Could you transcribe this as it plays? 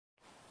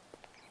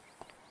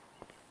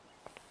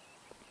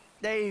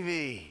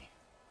Davey,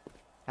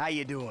 how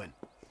you doing?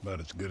 About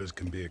as good as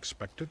can be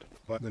expected,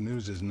 but the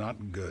news is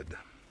not good.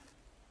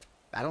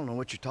 I don't know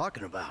what you're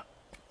talking about.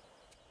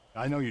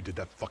 I know you did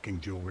that fucking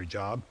jewelry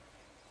job.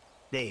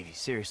 Davey,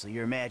 seriously,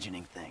 you're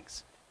imagining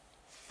things.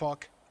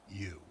 Fuck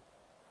you.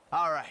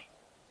 All right.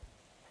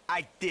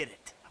 I did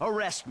it.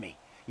 Arrest me.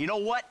 You know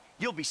what?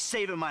 You'll be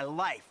saving my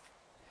life.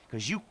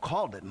 Because you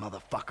called it,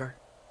 motherfucker.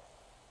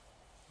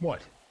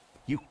 What?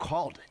 You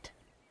called it.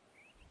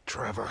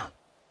 Trevor.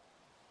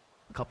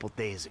 A couple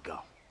days ago.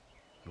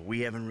 But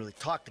we haven't really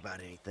talked about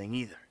anything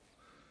either.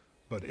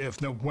 But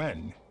if, no,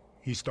 when,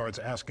 he starts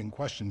asking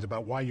questions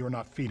about why you're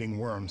not feeding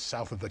worms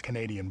south of the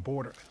Canadian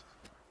border.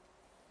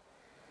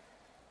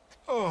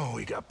 Oh,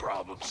 we got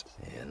problems.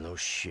 Yeah, no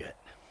shit.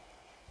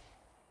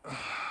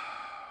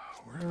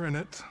 We're in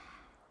it.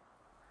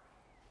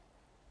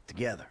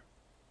 Together.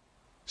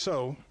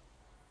 So,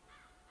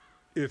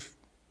 if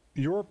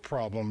your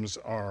problems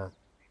are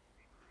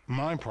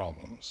my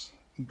problems,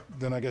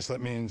 then I guess that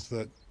means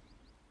that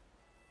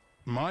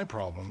my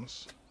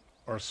problems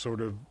are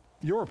sort of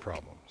your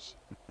problems.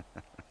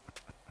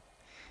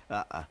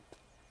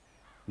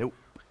 Nope.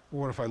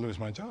 What if I lose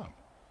my job?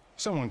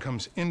 Someone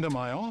comes into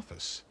my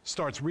office,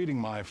 starts reading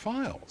my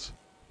files.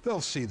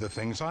 They'll see the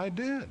things I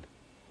did.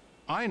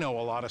 I know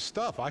a lot of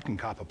stuff. I can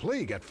cop a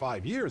plea, get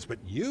 5 years, but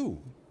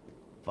you...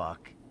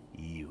 Fuck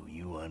you,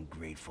 you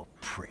ungrateful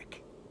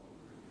prick.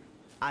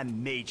 I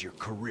made your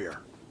career.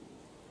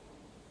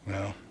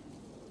 Well,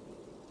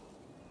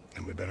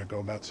 then we better go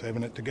about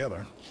saving it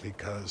together,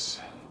 because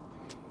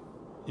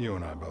you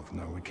and I both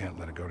know we can't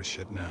let it go to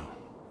shit now.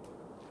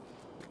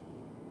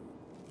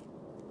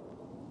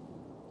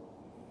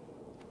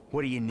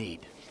 What do you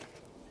need?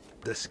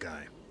 This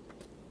guy,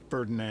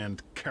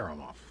 Ferdinand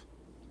Karamov.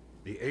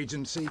 The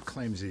agency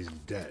claims he's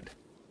dead.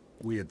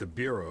 We at the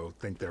Bureau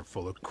think they're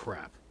full of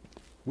crap.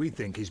 We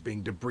think he's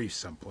being debriefed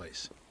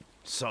someplace.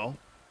 So?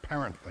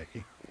 Apparently,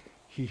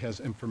 he has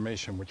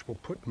information which will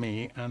put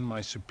me and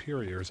my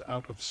superiors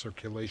out of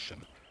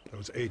circulation.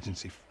 Those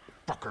agency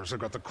fuckers have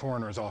got the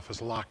coroner's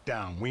office locked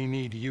down. We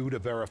need you to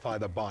verify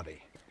the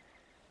body.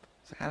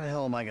 So how the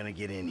hell am I gonna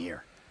get in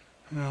here?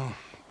 Well,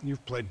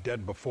 you've played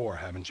dead before,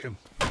 haven't you?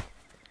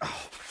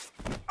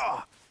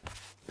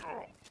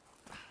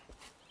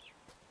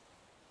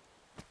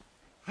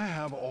 I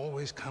have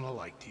always kind of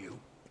liked you.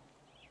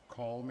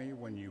 Call me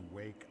when you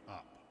wake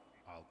up.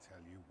 I'll tell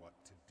you what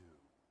to do.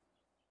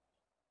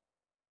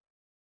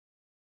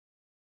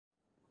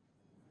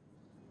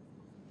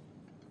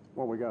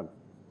 What we got?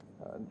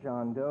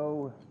 John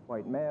Doe,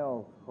 white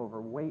male,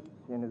 overweight,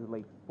 in his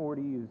late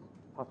 40s,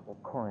 possible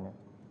coroner.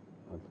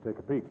 Let's take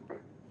a peek.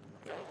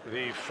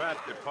 The fat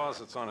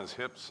deposits on his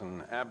hips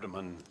and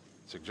abdomen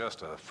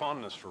suggest a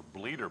fondness for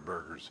bleeder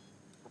burgers.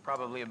 We're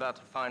probably about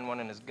to find one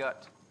in his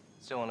gut,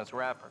 still in its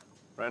wrapper.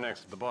 Right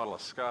next to the bottle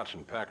of scotch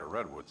and pack of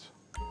redwoods.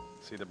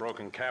 See the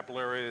broken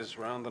capillaries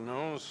around the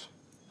nose?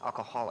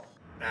 Alcoholic.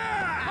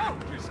 Oh,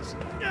 Jesus!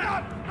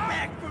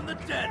 Back from the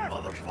dead,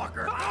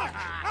 motherfucker!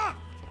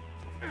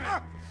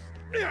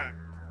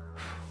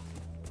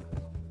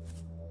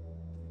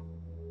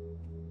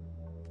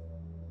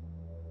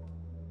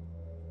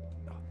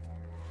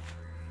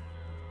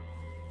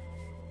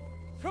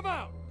 Come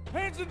out!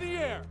 Hands in the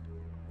air!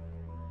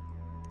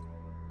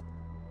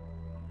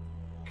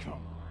 Come on.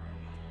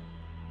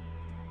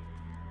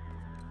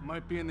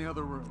 Might be in the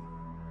other room.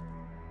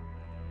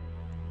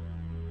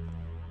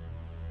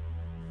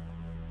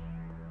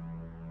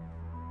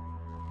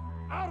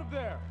 Out of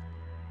there!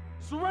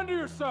 Surrender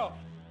yourself!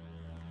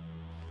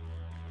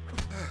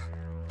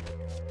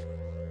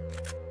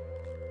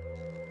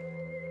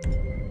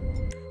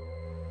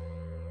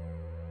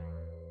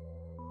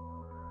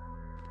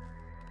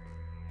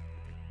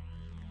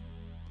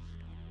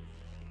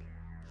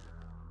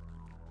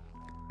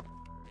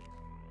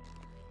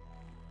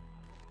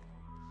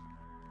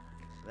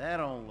 That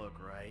don't look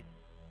right.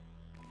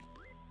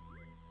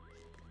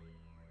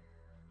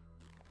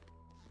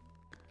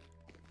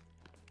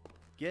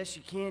 Guess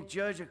you can't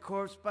judge a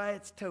corpse by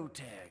its toe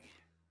tag.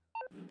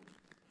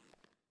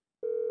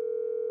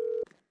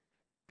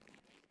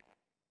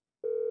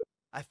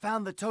 I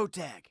found the toe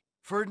tag.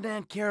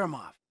 Ferdinand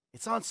Karamov.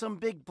 It's on some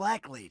big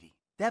black lady.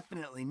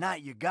 Definitely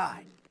not your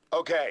guy.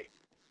 Okay.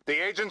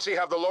 The agency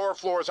have the lower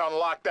floors on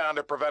lockdown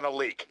to prevent a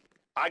leak.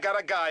 I got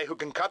a guy who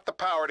can cut the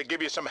power to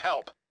give you some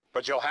help,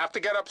 but you'll have to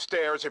get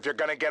upstairs if you're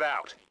gonna get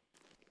out.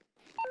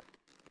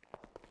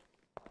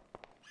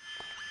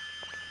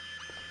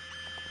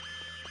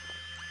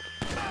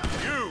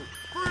 You!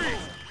 Freeze!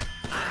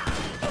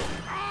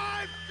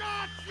 I've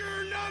got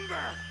your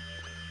number!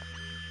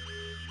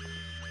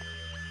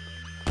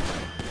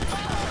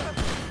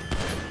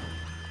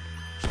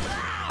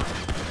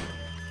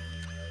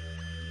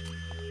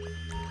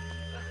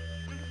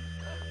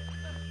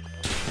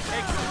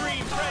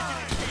 Extreme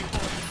prejudice,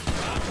 people!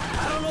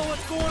 I don't know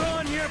what's going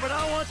on here, but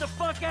I want the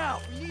fuck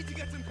out! We need to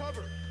get some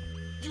cover!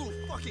 You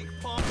fucking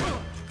punk!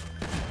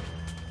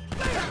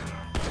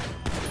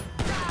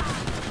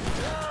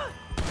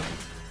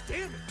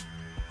 Damn it!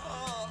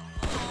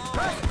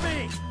 Trust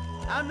me!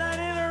 I'm not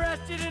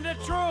interested in the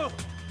truth!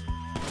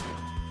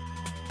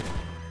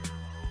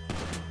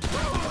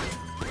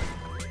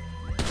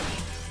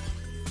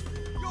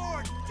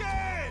 You're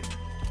dead!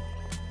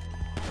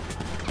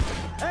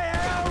 Hey,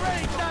 I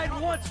already died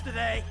once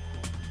today!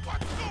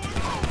 What's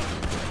going on?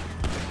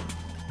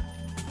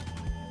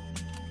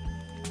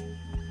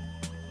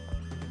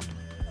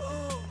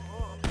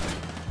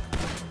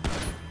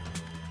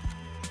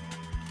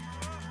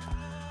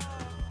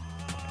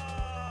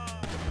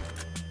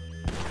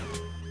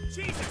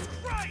 Jesus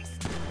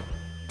Christ!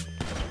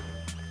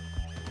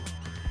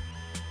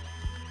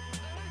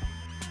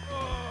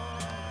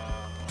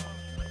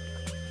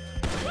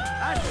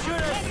 I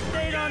should have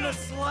stayed on the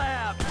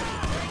slab!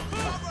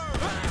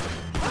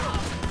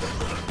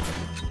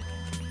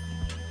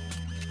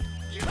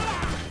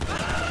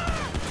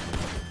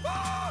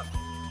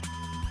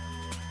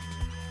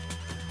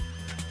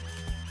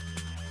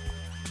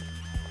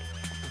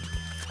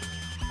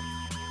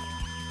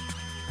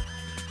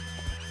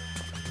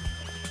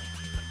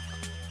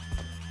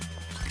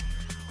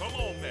 Come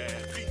on, man.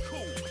 Be cool.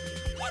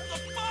 What the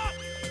fuck?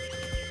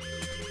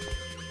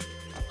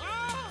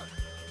 Ah!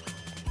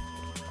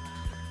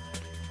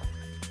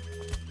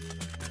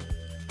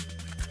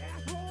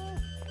 Asshole!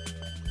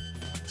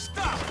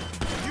 Stop!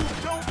 You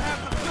don't have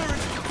the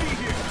clearance to be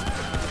here.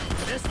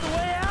 This the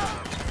way out?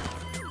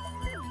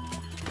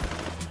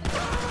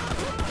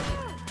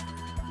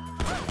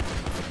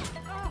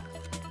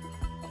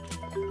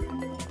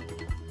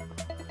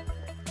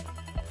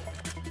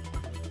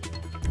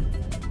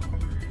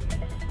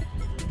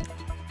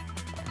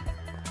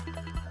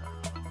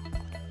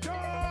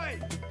 Die!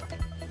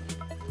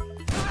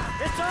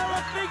 It's all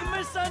a big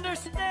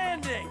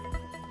misunderstanding!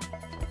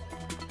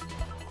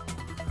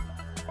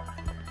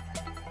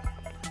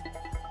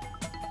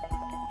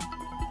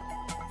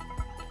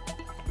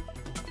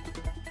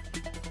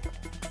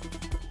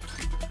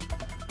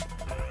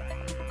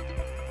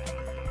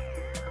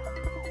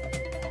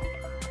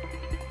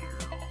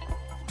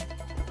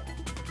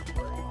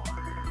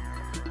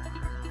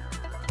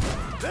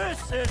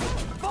 This is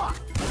fucked!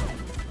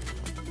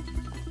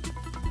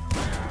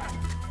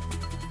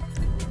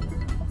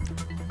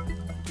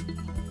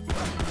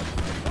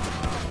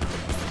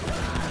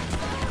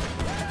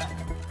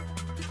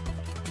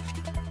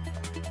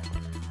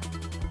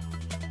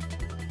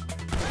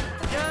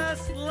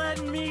 Just let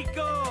me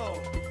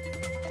go!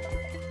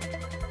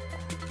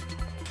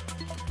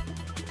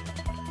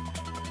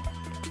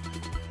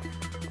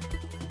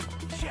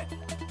 Shit!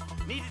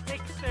 Need to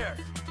take the stairs.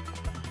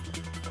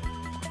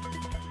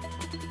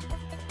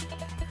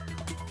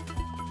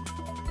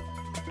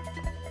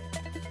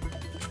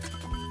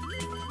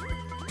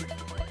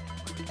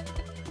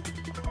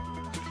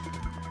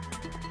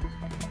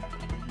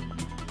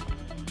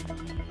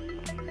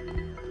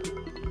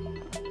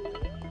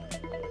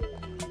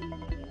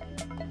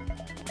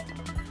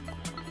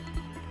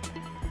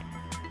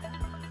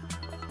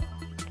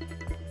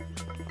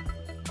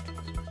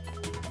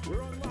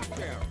 We're on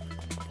lockdown.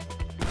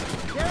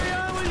 Carry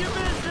on with your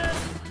business!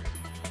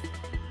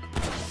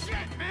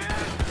 Shit,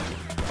 man!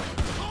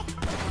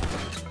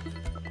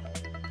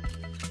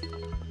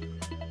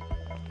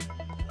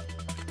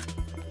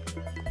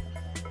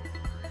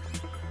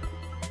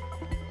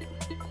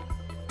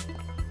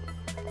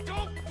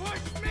 Don't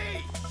push me,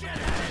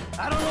 shithead!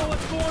 I don't know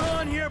what's going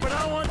on here, but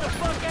I want the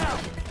fuck out!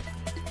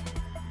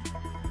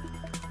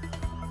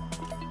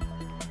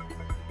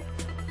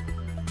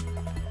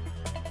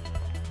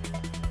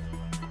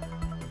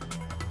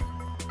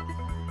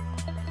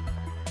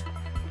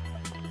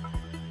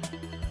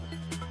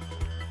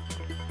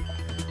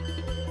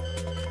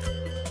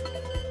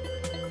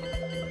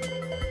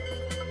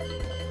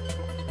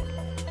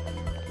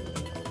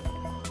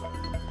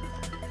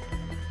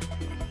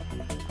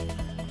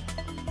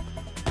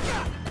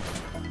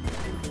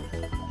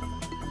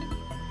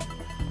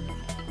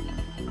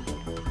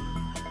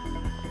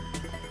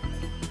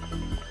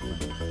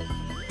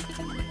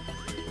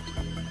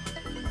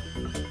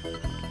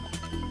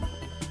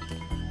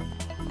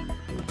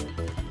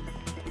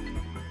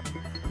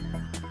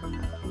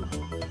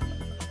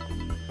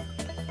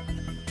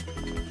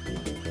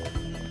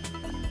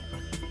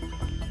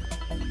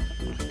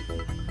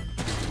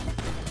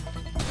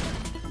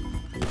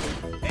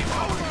 Hey,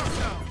 hold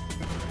yourself!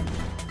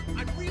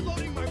 I'm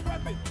reloading my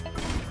weapon!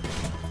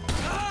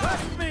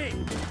 Trust me!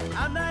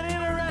 I'm not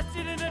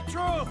interested in the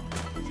truth!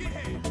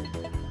 Shithead!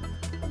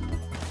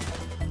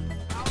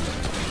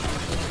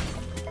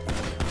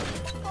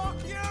 Fuck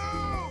you!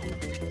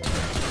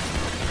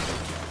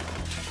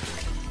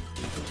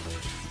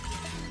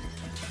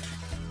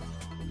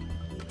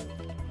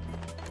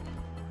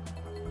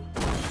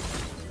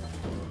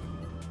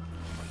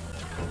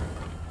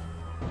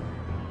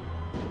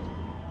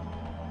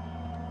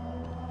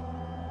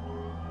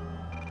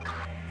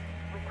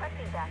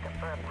 Requesting backup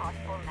for a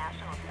possible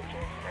national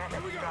security threat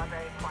at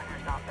Strawberry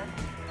Corner's office.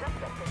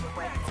 Suspect is a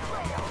West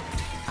Hill.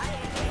 I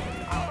ain't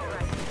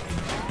authorized.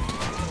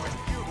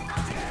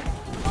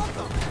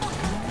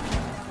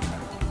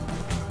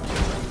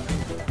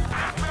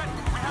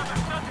 We have a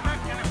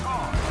suspect in a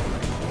car.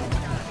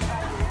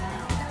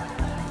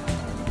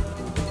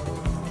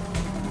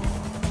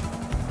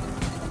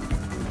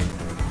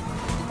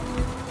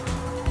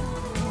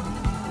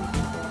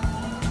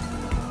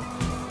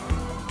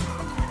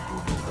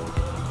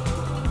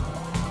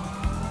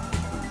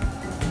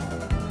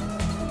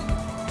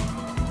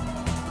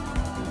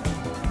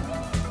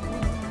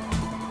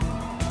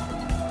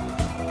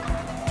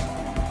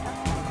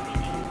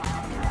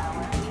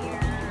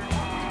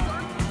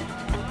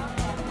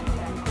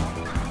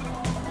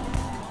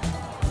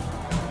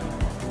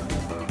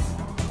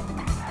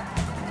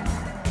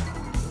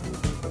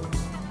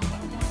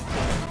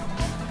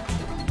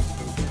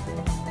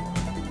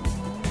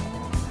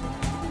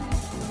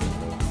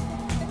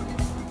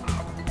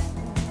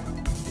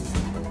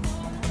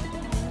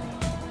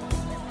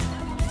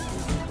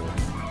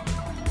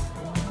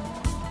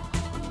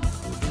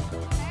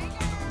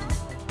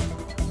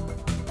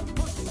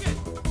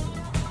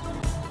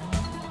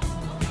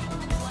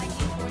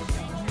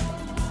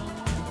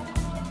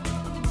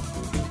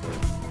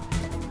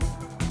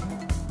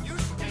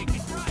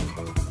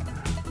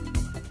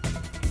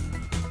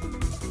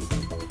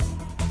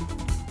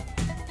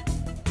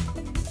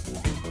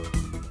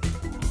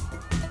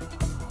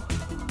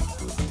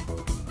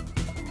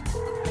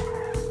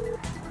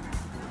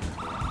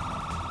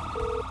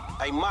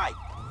 Hey, Mike.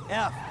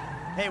 F,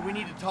 hey, we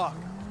need to talk.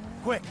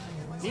 Quick,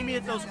 meet me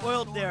at those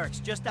oil derricks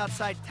just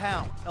outside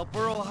town, El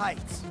Burro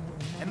Heights.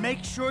 And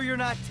make sure you're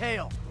not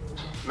tailed.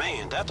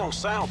 Man, that don't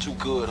sound too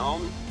good,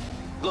 homie.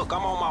 Look,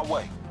 I'm on my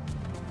way.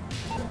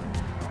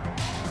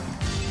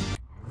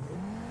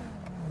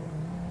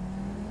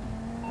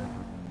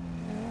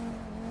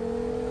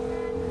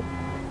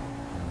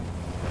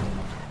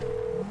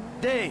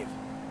 Dave,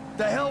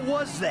 the hell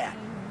was that?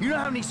 You know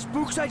how many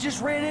spooks I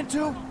just ran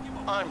into?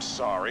 I'm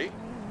sorry.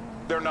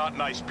 They're not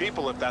nice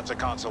people if that's a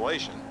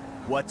consolation.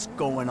 What's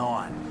going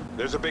on?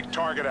 There's a big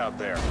target out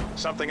there.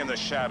 Something in the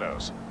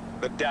shadows.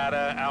 The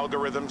data,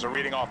 algorithms are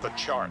reading off the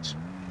charts.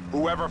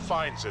 Whoever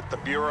finds it, the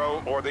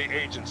Bureau or the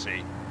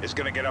agency, is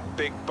gonna get a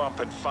big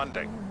bump in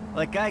funding.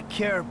 Like I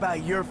care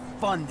about your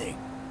funding.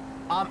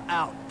 I'm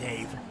out,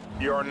 Dave.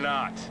 You're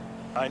not.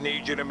 I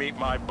need you to meet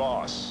my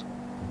boss.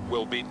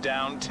 We'll be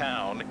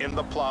downtown in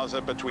the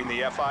plaza between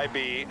the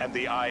FIB and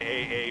the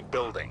IAA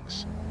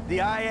buildings. The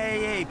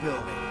IAA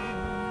building.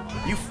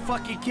 You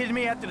fucking kidding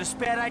me after the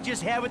spat I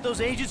just had with those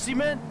agency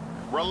men?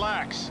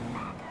 Relax.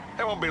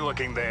 They won't be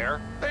looking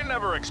there. They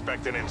never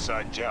expect an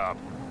inside job.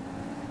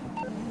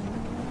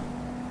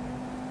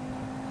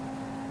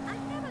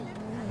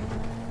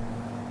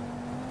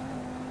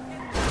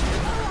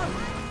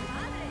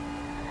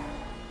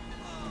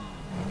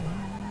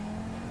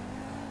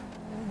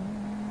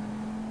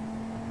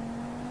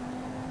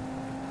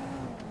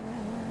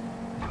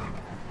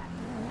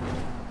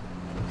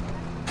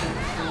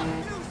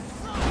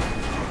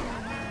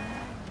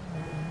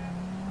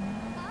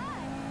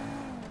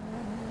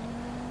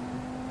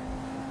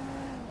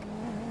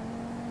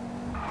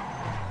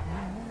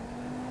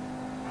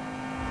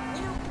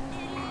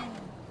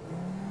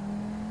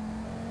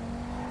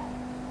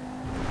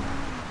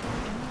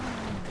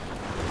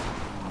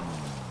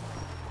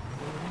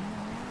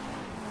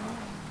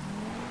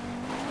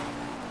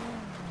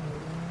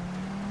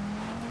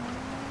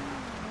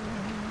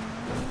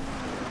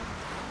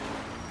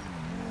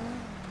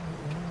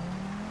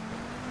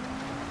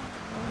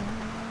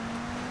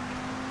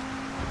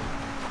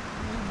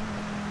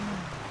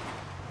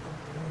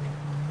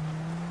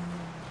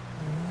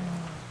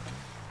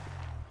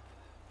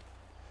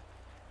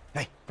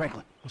 Hey,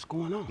 Franklin. What's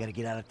going on? You gotta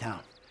get out of town.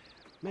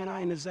 Man,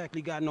 I ain't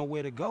exactly got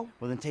nowhere to go.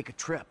 Well, then take a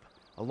trip.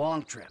 A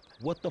long trip.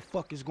 What the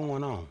fuck is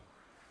going on?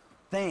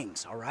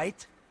 Things, all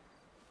right?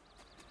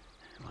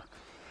 Look,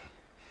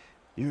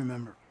 you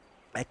remember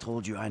I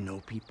told you I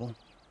know people?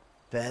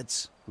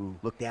 Feds who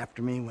looked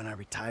after me when I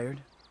retired?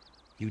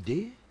 You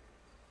did?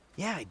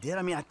 Yeah, I did.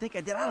 I mean, I think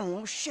I did. I don't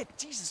know. Shit,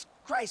 Jesus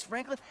Christ,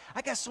 Franklin.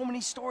 I got so many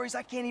stories,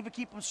 I can't even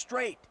keep them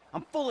straight.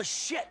 I'm full of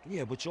shit.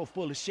 Yeah, but your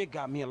full of shit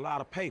got me a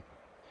lot of paper.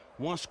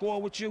 One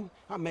score with you,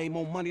 I made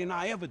more money than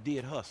I ever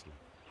did hustling.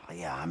 Oh,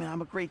 yeah, I mean,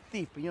 I'm a great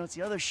thief, but you know, it's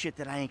the other shit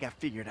that I ain't got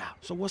figured out.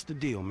 So what's the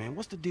deal, man?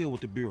 What's the deal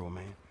with the Bureau,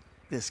 man?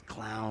 This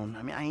clown,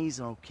 I mean, he's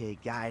an okay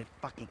guy,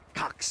 fucking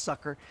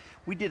cocksucker.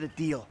 We did a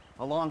deal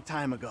a long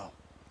time ago.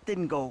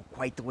 Didn't go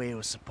quite the way it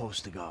was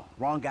supposed to go.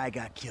 Wrong guy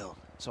got killed.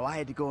 So I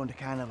had to go into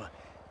kind of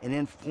an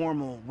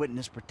informal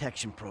witness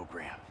protection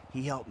program.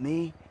 He helped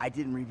me, I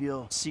didn't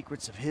reveal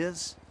secrets of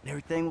his, and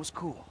everything was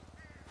cool.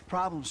 The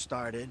problem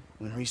started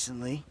when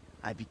recently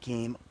I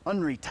became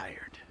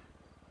unretired.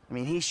 I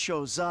mean, he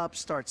shows up,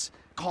 starts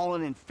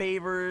calling in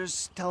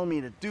favors, telling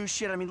me to do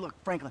shit. I mean, look,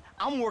 Franklin,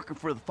 I'm working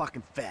for the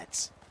fucking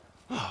feds.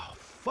 Oh,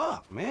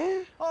 fuck,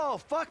 man. Oh,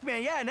 fuck,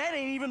 man, yeah, and that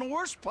ain't even the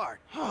worst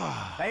part.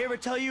 I ever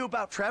tell you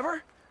about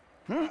Trevor?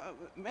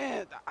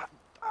 Man,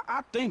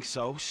 I think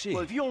so, shit.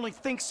 Well, if you only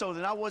think so,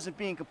 then I wasn't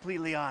being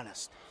completely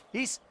honest.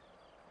 He's,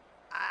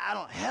 I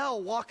don't,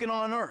 hell walking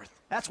on earth.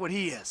 That's what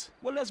he is.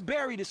 Well, let's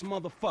bury this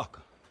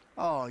motherfucker.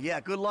 Oh, yeah,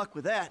 good luck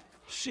with that.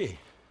 Shit. I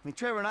mean,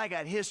 Trevor and I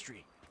got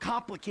history.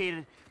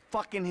 Complicated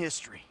fucking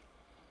history.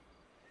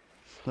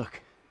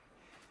 Look,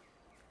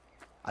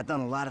 I've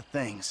done a lot of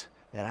things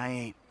that I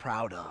ain't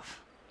proud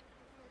of.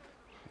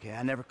 Okay,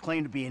 I never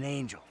claimed to be an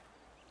angel.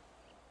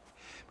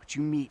 But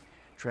you meet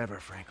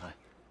Trevor, Franklin,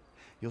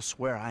 you'll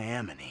swear I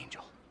am an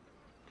angel.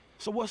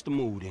 So what's the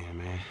mood then,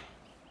 man?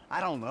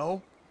 I don't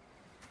know.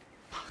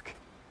 Fuck.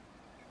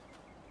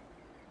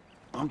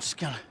 I'm just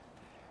gonna,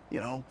 you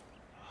know,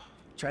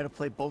 try to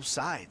play both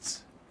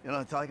sides. You know,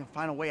 until I can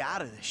find a way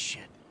out of this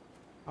shit.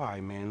 All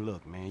right, man,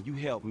 look, man, you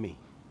help me.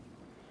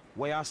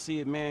 Way I see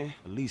it, man,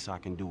 the least I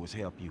can do is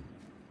help you.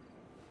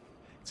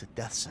 It's a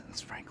death sentence,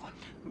 Franklin.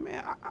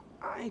 Man,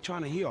 I ain't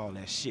trying to hear all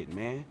that shit,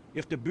 man.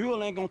 If the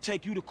Bureau ain't gonna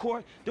take you to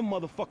court, them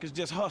motherfuckers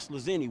just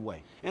hustlers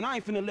anyway. And I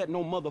ain't finna let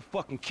no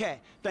motherfucking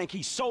cat think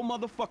he's so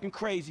motherfucking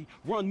crazy,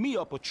 run me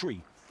up a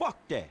tree. Fuck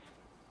that.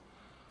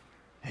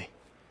 Hey,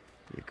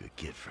 you're a good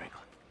kid,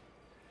 Franklin.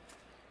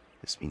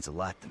 This means a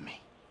lot to me.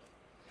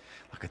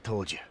 Like I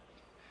told you,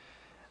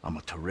 I'm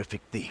a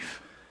terrific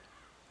thief.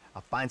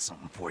 I'll find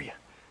something for you.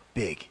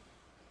 Big.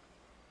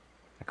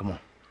 Now, come on.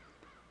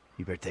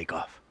 You better take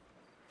off.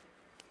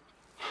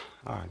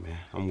 All right, man.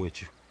 I'm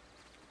with you.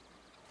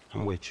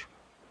 I'm with you.